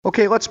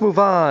Okay, let's move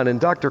on.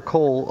 And Dr.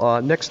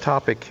 Cole, next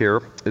topic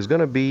here is going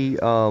to be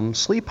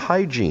sleep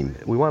hygiene.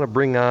 We want to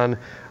bring on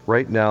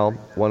right now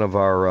one of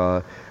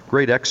our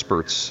great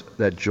experts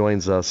that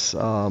joins us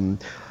from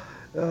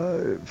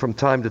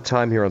time to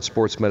time here on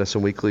Sports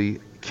Medicine Weekly.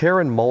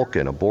 Karen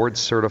Malkin, a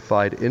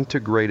board-certified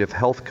integrative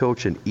health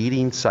coach and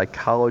eating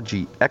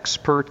psychology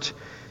expert.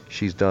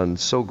 She's done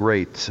so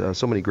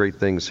many great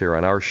things here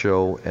on our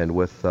show and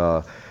with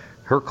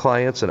her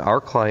clients and our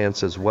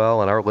clients as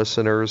well, and our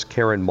listeners.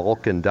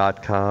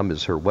 KarenMalkin.com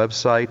is her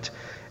website.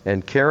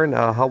 And Karen,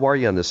 how are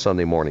you on this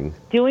Sunday morning?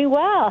 Doing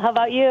well. How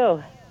about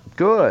you?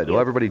 Good. Well,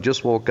 everybody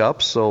just woke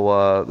up,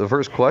 so the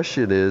first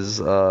question is,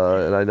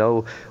 and I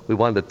know we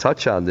wanted to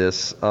touch on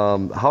this,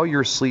 how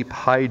your sleep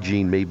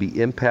hygiene may be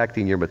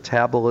impacting your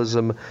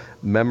metabolism,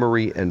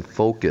 memory, and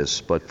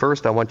focus. But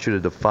first, I want you to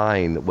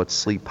define what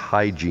sleep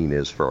hygiene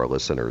is for our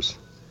listeners.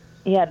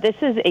 Yeah, this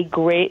is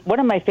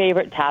one of my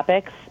favorite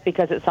topics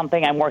because it's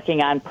something I'm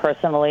working on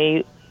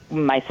personally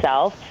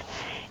myself.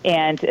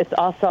 And it's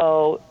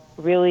also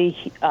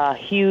really a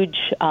huge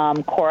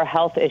core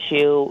health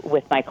issue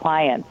with my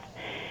clients.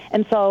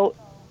 And so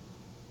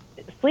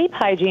sleep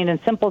hygiene in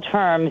simple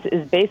terms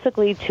is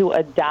basically to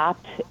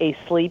adopt a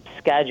sleep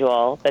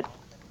schedule that's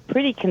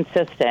pretty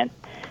consistent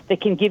that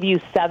can give you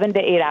 7 to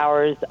 8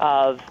 hours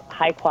of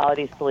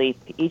high-quality sleep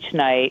each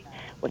night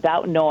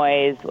without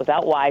noise,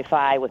 without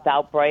Wi-Fi,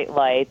 without bright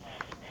lights.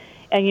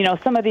 And,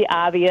 some of the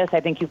obvious, I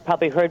think you've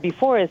probably heard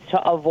before, is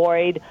to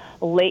avoid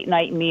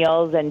late-night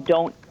meals and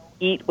don't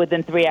eat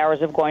within 3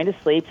 hours of going to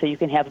sleep so you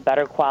can have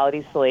better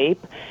quality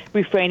sleep.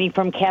 Refraining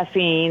from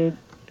caffeine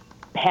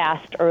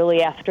past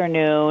early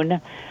afternoon.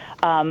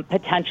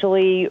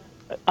 Potentially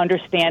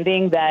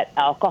understanding that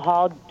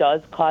alcohol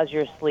does cause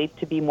your sleep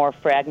to be more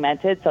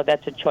fragmented, so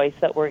that's a choice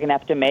that we're going to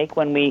have to make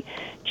when we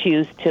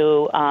choose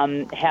to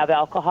have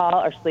alcohol.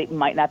 Our sleep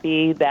might not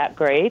be that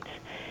great.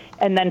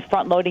 And then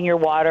front-loading your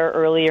water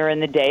earlier in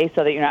the day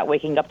so that you're not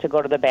waking up to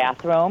go to the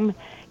bathroom.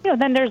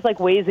 Then there's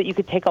ways that you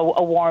could take a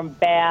warm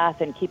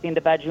bath and keeping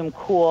the bedroom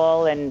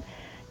cool and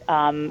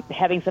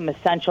having some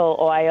essential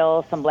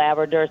oils, some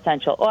lavender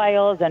essential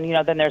oils, and,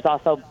 then there's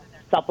also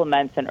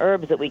supplements and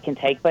herbs that we can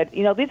take. But,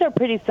 these are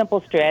pretty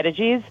simple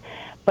strategies,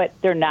 but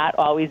they're not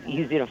always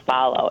easy to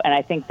follow. And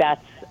I think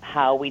that's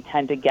how we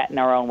tend to get in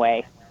our own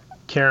way.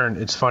 Karen,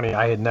 it's funny.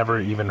 I had never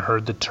even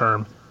heard the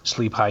term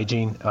sleep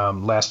hygiene.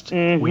 Last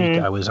week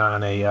I was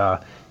on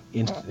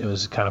it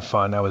was kind of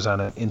fun. I was on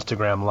an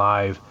Instagram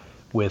Live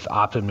with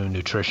Optimum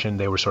Nutrition.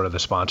 They were sort of the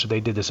sponsor. They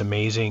did this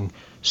amazing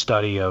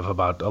study of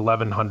about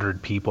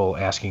 1,100 people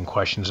asking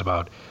questions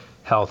about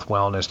health,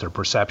 wellness, their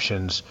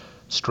perceptions,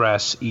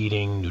 stress,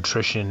 eating,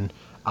 nutrition,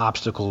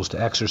 obstacles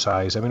to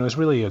exercise. I mean, it was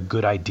really a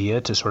good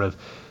idea to sort of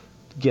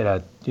get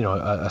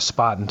a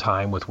spot in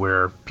time with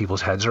where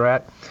people's heads are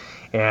at.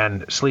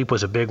 And sleep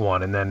was a big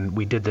one. And then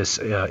we did this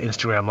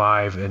Instagram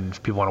Live, and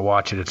if people want to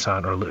watch it, it's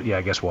on,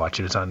 watch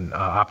it. It's on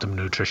Optimum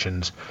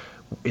Nutrition's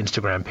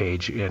Instagram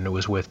page, and it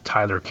was with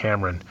Tyler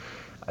Cameron.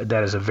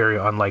 That is a very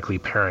unlikely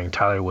pairing.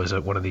 Tyler was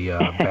one of the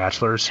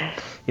bachelors.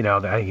 I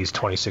think he's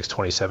 26,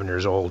 27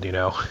 years old,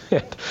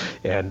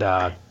 and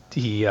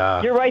he...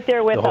 You're right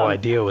there with him. The whole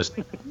idea was,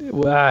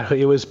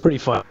 it was pretty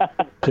fun.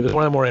 It was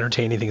one of the more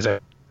entertaining things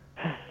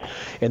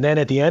And then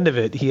at the end of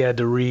it, he had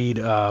to read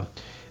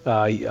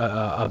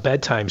a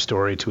bedtime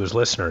story to his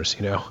listeners,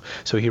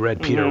 So he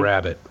read Peter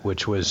Rabbit,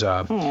 which was,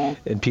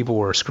 and people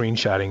were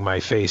screenshotting my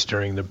face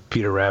during the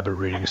Peter Rabbit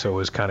reading, so it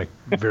was kind of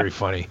very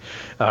funny.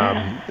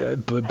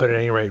 But at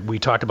any rate, we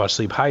talked about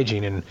sleep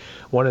hygiene, and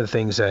one of the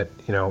things that,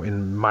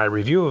 in my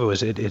review of it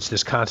was it's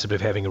this concept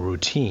of having a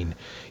routine.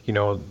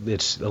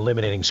 It's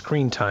eliminating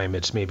screen time.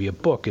 It's maybe a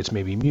book. It's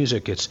maybe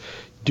music. It's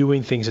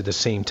doing things at the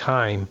same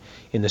time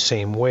in the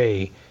same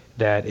way.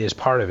 That is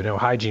part of it.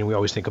 Hygiene, we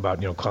always think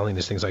about,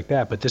 cleanliness, things like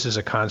that, but this is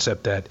a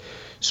concept that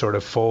sort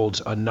of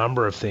folds a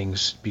number of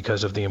things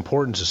because of the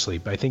importance of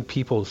sleep. I think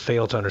people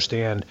fail to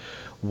understand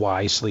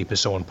why sleep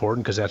is so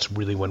important, because that's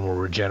really when we're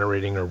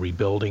regenerating or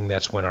rebuilding.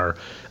 That's when our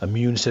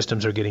immune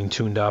systems are getting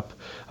tuned up.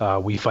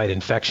 We fight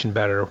infection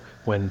better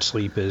when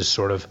sleep is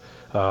sort of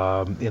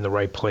in the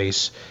right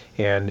place,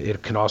 and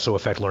it can also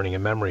affect learning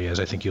and memory, as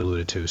I think you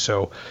alluded to.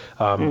 So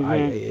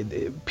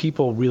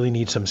people really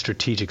need some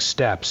strategic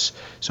steps.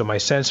 So my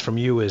sense from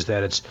you is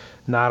that it's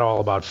not all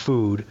about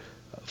food.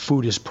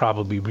 Food is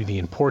probably really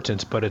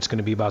important, but it's going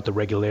to be about the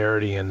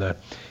regularity and the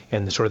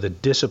sort of the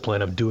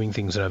discipline of doing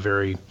things in a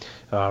very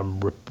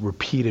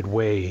repeated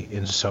way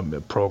in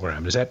some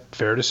program. Is that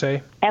fair to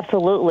say?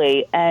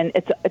 Absolutely, and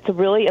it's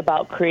really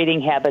about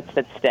creating habits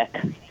that stick.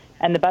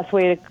 And the best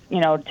way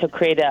to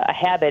create a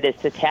habit is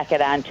to tack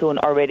it on to an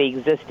already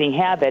existing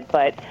habit.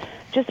 But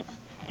just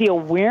the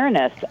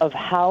awareness of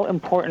how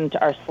important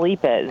our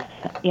sleep is.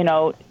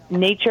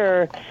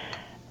 Nature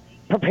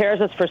prepares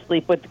us for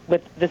sleep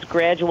with this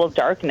gradual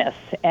darkness.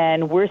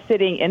 And we're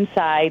sitting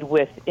inside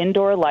with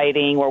indoor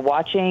lighting. We're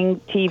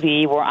watching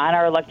TV. We're on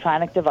our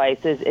electronic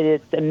devices. It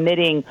is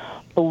emitting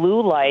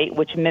blue light,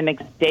 which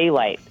mimics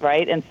daylight,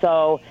 right? And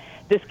so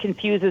this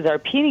confuses our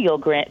pineal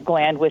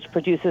gland, which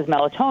produces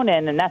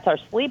melatonin, and that's our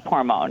sleep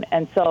hormone.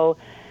 And so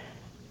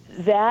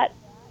that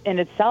in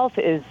itself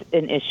is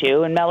an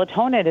issue. And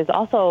melatonin is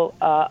also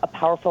a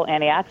powerful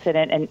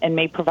antioxidant and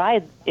may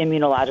provide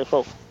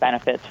immunological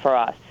benefits for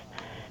us.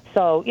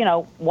 So,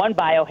 one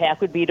biohack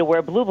would be to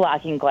wear blue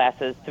blocking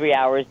glasses 3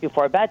 hours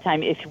before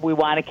bedtime if we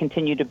want to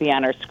continue to be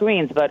on our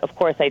screens. But, of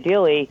course,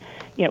 ideally,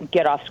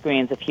 get off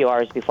screens a few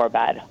hours before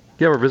bed.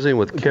 Yeah, we're visiting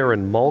with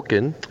Karen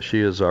Malkin. She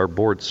is our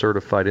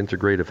board-certified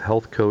integrative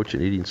health coach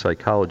and eating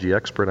psychology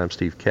expert. I'm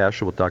Steve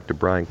Cashel with Dr.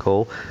 Brian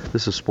Cole.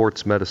 This is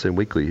Sports Medicine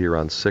Weekly here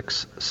on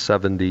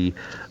 670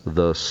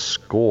 The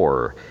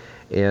Score.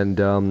 And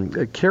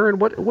Karen,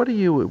 what do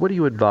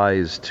you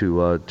advise to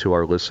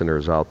our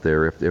listeners out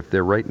there if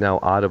they're right now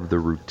out of the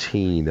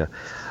routine,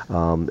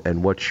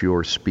 and what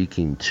you're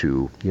speaking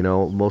to?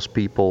 Most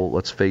people,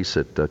 let's face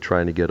it,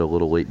 trying to get a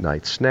little late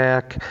night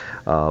snack,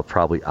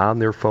 probably on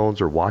their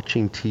phones or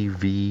watching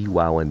TV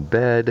while in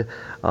bed,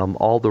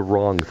 all the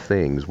wrong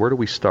things. Where do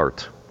we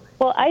start?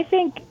 Well, I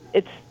think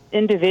it's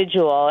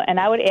individual, and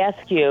I would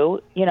ask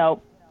you,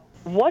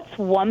 what's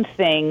one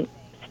thing,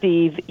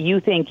 Steve,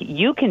 you think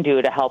you can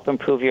do to help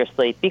improve your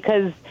sleep?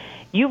 Because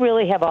you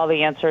really have all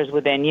the answers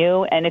within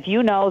you, and if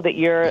you know that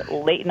you're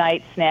late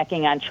night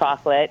snacking on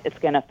chocolate, it's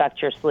going to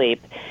affect your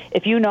sleep.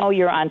 If you know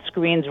you're on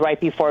screens right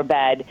before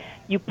bed,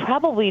 you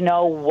probably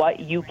know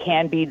what you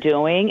can be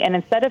doing, and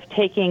instead of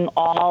taking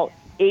all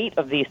 8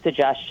 of these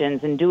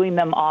suggestions and doing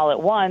them all at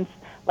once,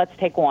 let's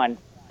take one,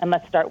 and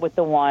let's start with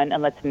the one,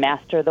 and let's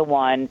master the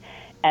one,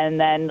 and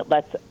then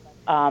let's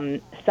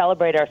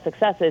celebrate our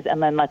successes,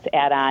 and then let's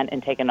add on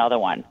and take another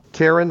one.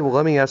 Karen, well,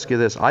 let me ask you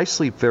this. I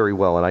sleep very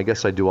well, and I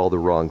guess I do all the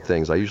wrong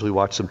things. I usually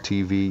watch some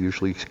TV,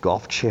 usually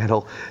Golf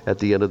Channel at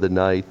the end of the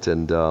night,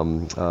 and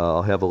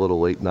I'll have a little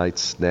late night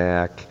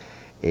snack,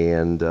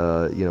 and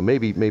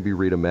maybe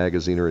read a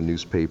magazine or a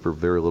newspaper.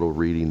 Very little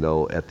reading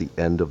though at the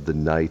end of the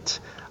night.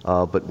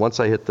 But once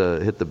I hit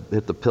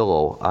the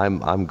pillow,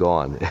 I'm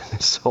gone.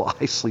 So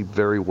I sleep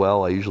very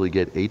well. I usually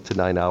get 8 to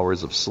 9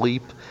 hours of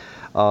sleep.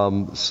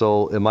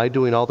 So am I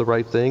doing all the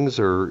right things,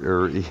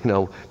 or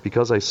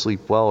because I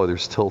sleep well, are there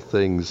still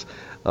things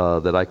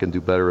that I can do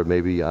better, and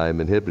maybe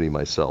I'm inhibiting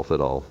myself at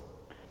all?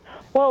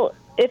 Well,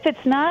 if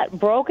it's not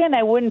broken,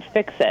 I wouldn't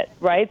fix it,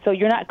 right? So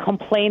you're not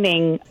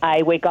complaining,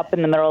 I wake up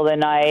in the middle of the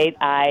night,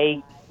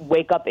 I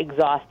wake up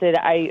exhausted.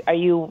 Are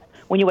you,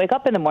 when you wake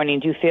up in the morning,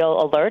 do you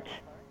feel alert?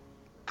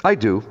 I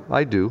do.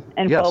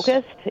 And yes.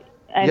 Focused?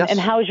 And, yes. And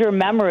how's your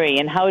memory,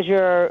 and how's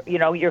your,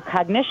 your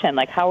cognition?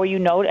 Like, how are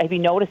you have you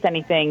noticed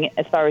anything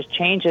as far as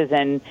changes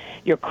in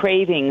your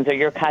cravings or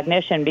your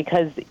cognition?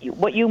 Because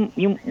what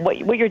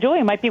you're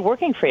doing might be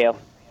working for you.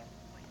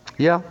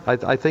 Yeah,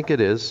 I think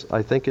it is. I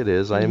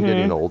am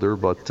getting older,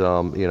 but I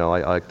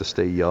like to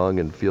stay young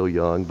and feel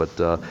young.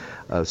 But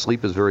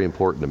sleep is very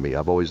important to me.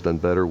 I've always done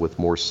better with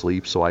more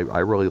sleep, so I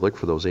really look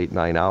for those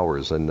 8-9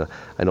 hours. And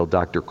I know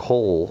Dr.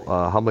 Cole,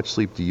 how much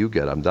sleep do you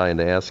get? I'm dying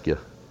to ask you.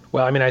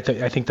 Well, I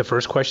think the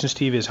first question,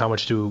 Steve, is how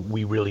much do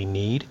we really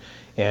need?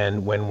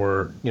 And when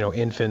we're,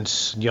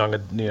 infants, young,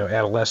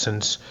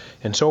 adolescents,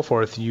 and so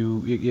forth,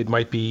 it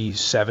might be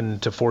 7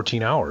 to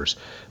 14 hours.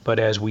 But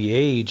as we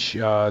age,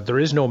 there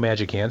is no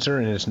magic answer,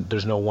 and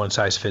there's no one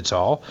size fits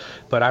all.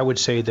 But I would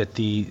say that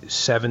the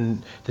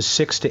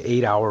 6 to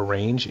 8 hour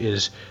range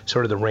is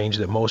sort of the range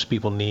that most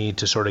people need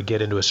to sort of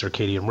get into a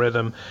circadian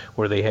rhythm,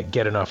 where they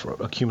get enough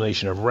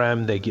accumulation of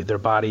REM, their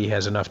body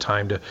has enough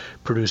time to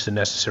produce the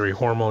necessary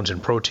hormones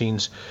and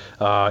proteins,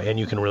 and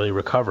you can really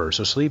recover.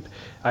 So sleep,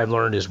 I've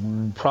learned, is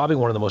probably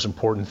one of the most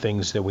important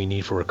things that we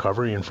need for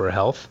recovery and for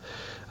health.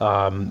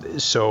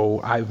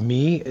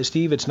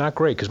 Steve, it's not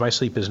great because my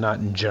sleep is not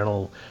in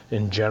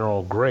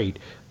general great,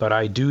 but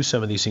I do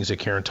some of these things that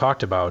Karen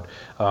talked about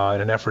in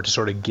an effort to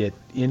sort of get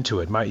into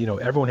it.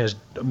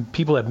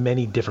 People have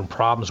many different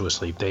problems with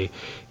sleep. They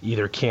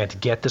either can't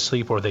get to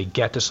sleep, or they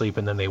get to sleep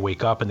and then they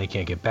wake up and they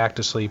can't get back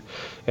to sleep.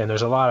 And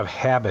there's a lot of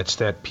habits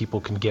that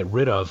people can get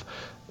rid of,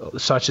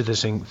 such as the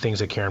things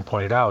that Karen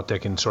pointed out,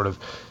 that can sort of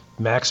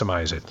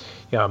maximize it.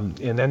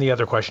 And then the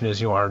other question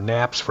is, are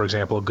naps, for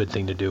example, a good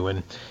thing to do?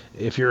 And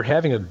if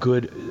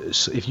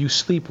you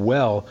sleep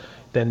well,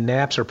 then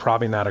naps are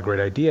probably not a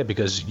great idea,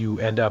 because you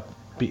end up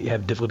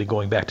have difficulty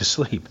going back to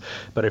sleep.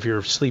 But if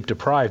you're sleep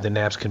deprived, then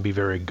naps can be a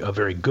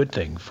very good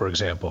thing, for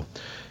example.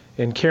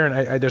 And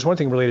Karen, there's one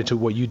thing related to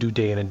what you do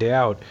day in and day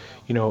out.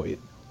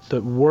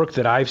 The work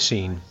that I've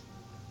seen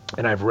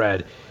and I've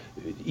read,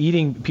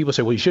 people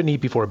say, well, you shouldn't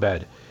eat before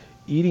bed.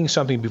 Eating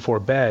something before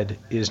bed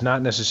is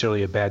not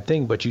necessarily a bad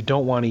thing, but you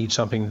don't want to eat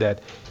something that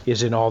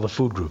is in all the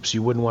food groups.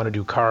 You wouldn't want to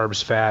do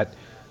carbs, fat,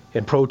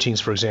 and proteins,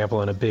 for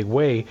example, in a big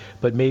way,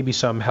 but maybe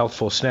some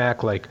healthful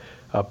snack like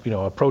a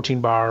protein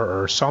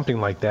bar or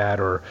something like that,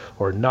 or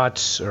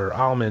nuts or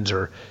almonds,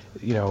 or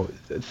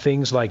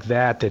things like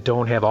that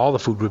don't have all the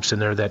food groups in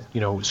there that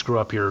screw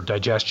up your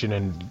digestion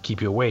and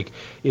keep you awake,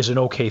 is an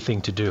okay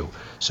thing to do.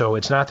 So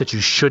it's not that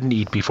you shouldn't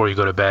eat before you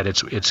go to bed.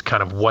 It's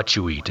kind of what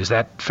you eat. Is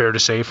that fair to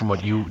say from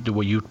what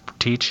you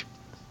teach?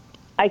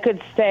 I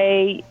could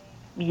say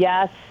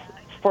yes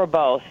for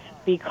both.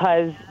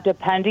 because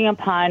depending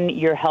upon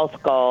your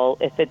health goal,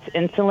 if it's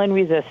insulin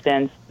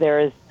resistance,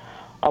 there is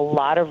a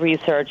lot of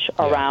research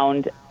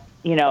around,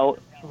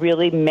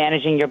 really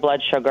managing your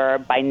blood sugar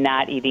by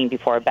not eating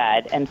before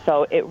bed. And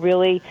so it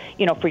really,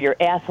 for your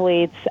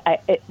athletes,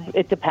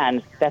 it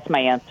depends. That's my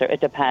answer.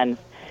 It depends.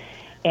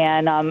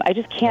 And I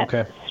just can't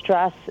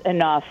stress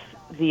enough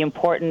the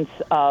importance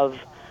of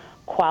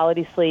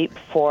quality sleep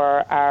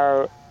for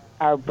our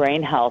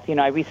brain health.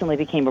 I recently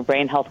became a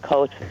brain health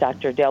coach with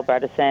Dr. Dale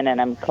Bredesen,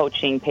 and I'm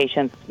coaching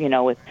patients,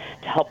 to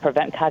help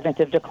prevent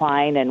cognitive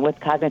decline. And with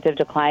cognitive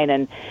decline,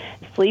 and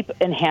sleep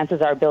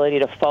enhances our ability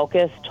to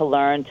focus, to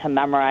learn, to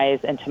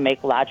memorize, and to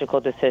make logical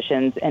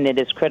decisions. And it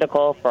is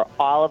critical for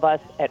all of us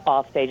at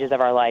all stages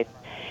of our life.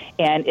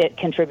 And it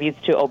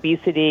contributes to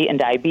obesity and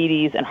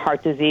diabetes and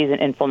heart disease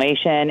and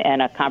inflammation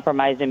and a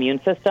compromised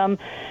immune system.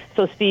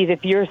 So, Steve,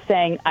 if you're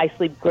saying I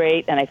sleep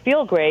great and I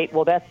feel great,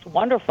 well, that's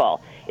wonderful.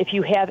 If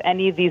you have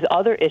any of these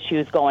other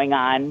issues going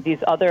on, these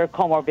other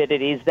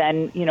comorbidities,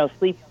 then,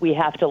 sleep we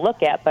have to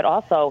look at, but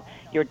also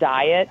your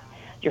diet,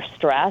 your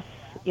stress,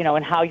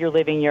 and how you're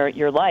living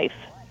your life.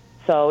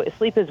 So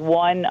sleep is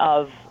one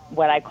of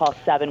what I call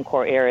 7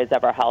 core areas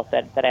of our health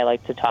that I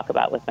like to talk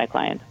about with my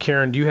clients.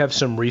 Karen, do you have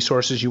some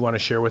resources you want to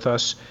share with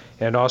us?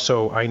 And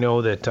also, I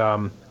know that,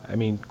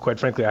 quite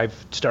frankly, I've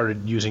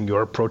started using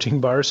your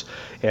protein bars,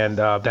 and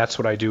that's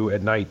what I do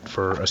at night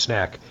for a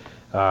snack.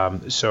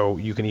 So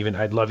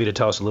I'd love you to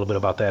tell us a little bit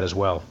about that as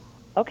well.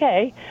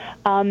 Okay.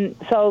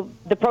 So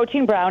the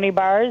protein brownie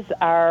bars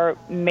are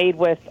made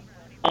with,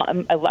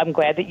 I'm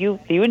glad that you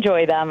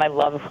enjoy them. I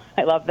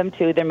love them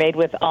too. They're made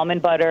with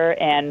almond butter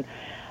and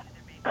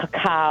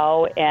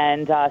cacao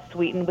and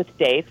sweetened with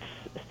dates.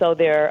 So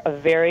they're a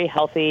very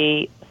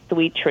healthy,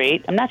 sweet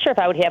treat. I'm not sure if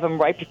I would have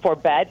them right before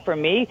bed for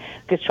me,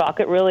 because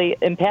chocolate really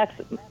impacts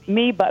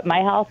me, but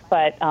my health.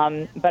 But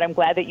I'm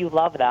glad that you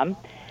love them.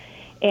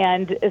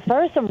 And as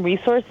far as some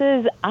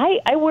resources,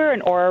 I wear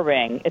an Oura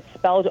ring. It's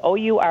spelled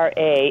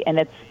O-U-R-A, and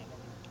it's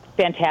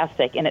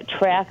fantastic. And it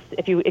tracks,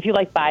 if you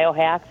like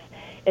biohacks,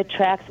 it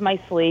tracks my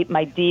sleep,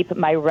 my deep,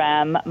 my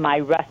REM, my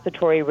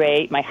respiratory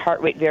rate, my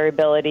heart rate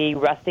variability,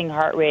 resting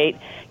heart rate,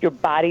 your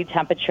body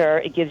temperature.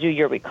 It gives you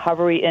your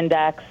recovery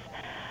index.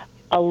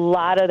 A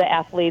lot of the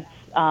athletes,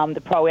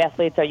 the pro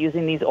athletes, are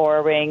using these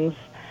Oura rings.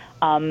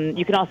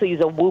 You can also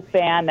use a Whoop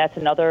band. That's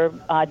another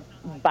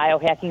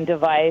biohacking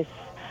device.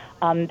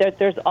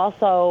 There's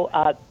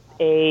also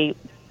a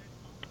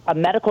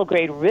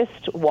medical-grade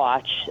wrist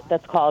watch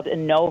that's called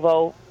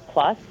Innovo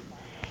Plus,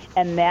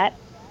 and that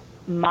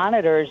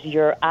monitors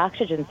your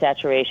oxygen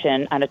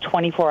saturation on a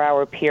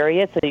 24-hour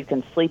period, so you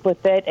can sleep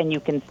with it, and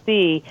you can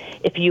see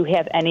if you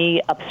have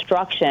any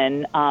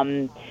obstruction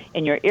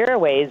in your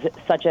airways,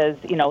 such as,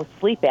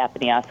 sleep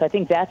apnea. So I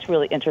think that's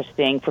really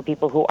interesting for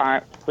people who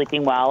aren't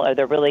sleeping well, or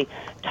they're really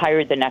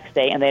tired the next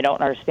day and they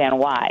don't understand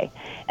why.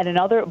 And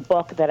another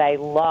book that I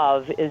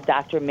love is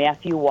Dr.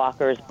 Matthew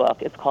Walker's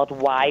book. It's called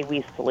Why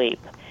We Sleep.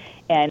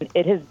 And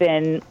it has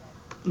been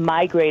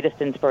my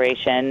greatest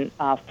inspiration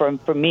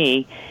for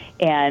me.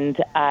 And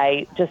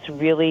I just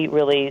really,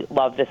 really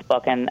love this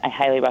book, and I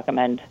highly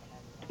recommend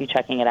you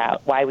checking it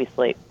out, Why We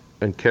Sleep.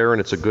 And Karen,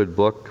 it's a good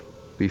book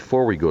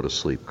before we go to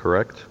sleep,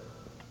 correct?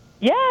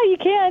 Yeah, you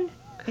can.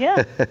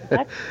 Yeah.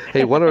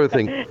 Hey, one other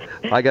thing.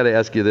 I got to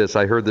ask you this.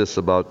 I heard this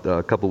about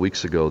a couple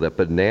weeks ago, that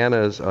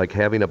bananas, like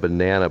having a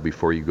banana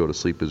before you go to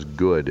sleep, is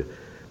good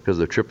because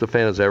of the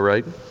tryptophan. Is that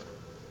right?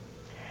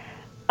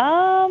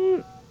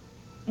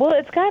 Well,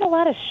 it's got a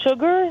lot of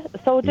sugar,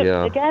 so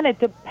again, it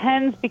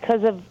depends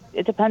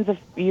if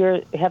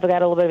you have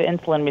got a little bit of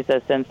insulin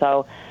resistance.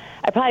 So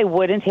I probably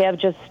wouldn't have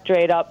just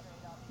straight up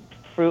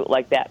fruit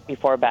like that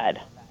before bed.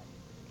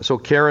 So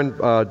Karen,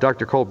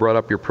 Dr. Cole brought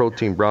up your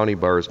protein brownie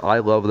bars. I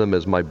love them,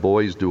 as my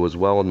boys do as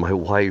well, and my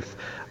wife.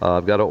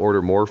 I've got to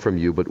order more from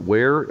you. But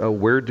where's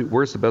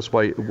the best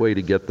way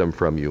to get them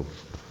from you?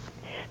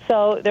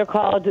 So they're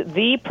called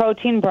The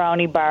Protein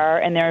Brownie Bar,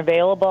 and they're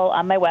available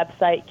on my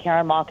website,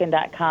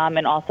 KarenMalkin.com,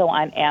 and also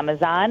on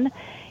Amazon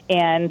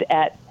and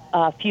at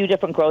a few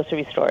different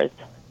grocery stores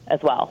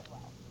as well.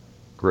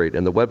 Great.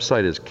 And the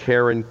website is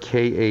Karen,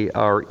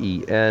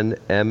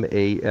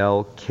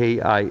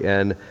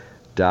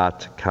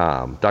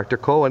 KarenMalkin.com. Dr.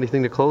 Cole,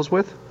 anything to close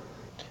with?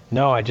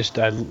 No, I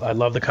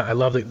love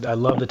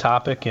the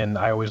topic, and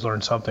I always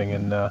learn something.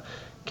 And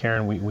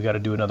Karen, we got to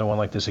do another one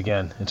like this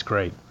again. It's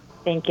great.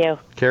 Thank you.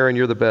 Karen,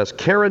 you're the best.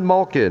 Karen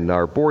Malkin,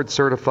 our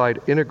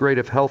board-certified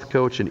integrative health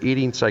coach and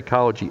eating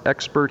psychology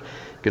expert. You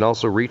can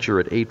also reach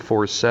her at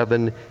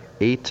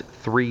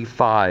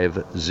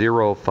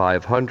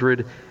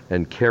 847-835-0500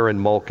 and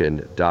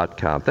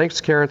KarenMalkin.com. Thanks,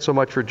 Karen, so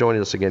much for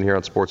joining us again here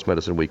on Sports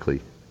Medicine Weekly.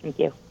 Thank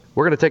you.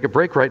 We're going to take a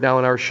break right now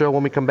in our show.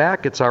 When we come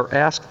back, it's our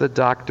Ask the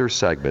Doctor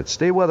segment.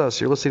 Stay with us.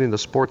 You're listening to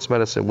Sports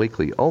Medicine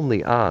Weekly,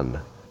 only on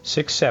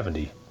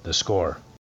 670, The Score.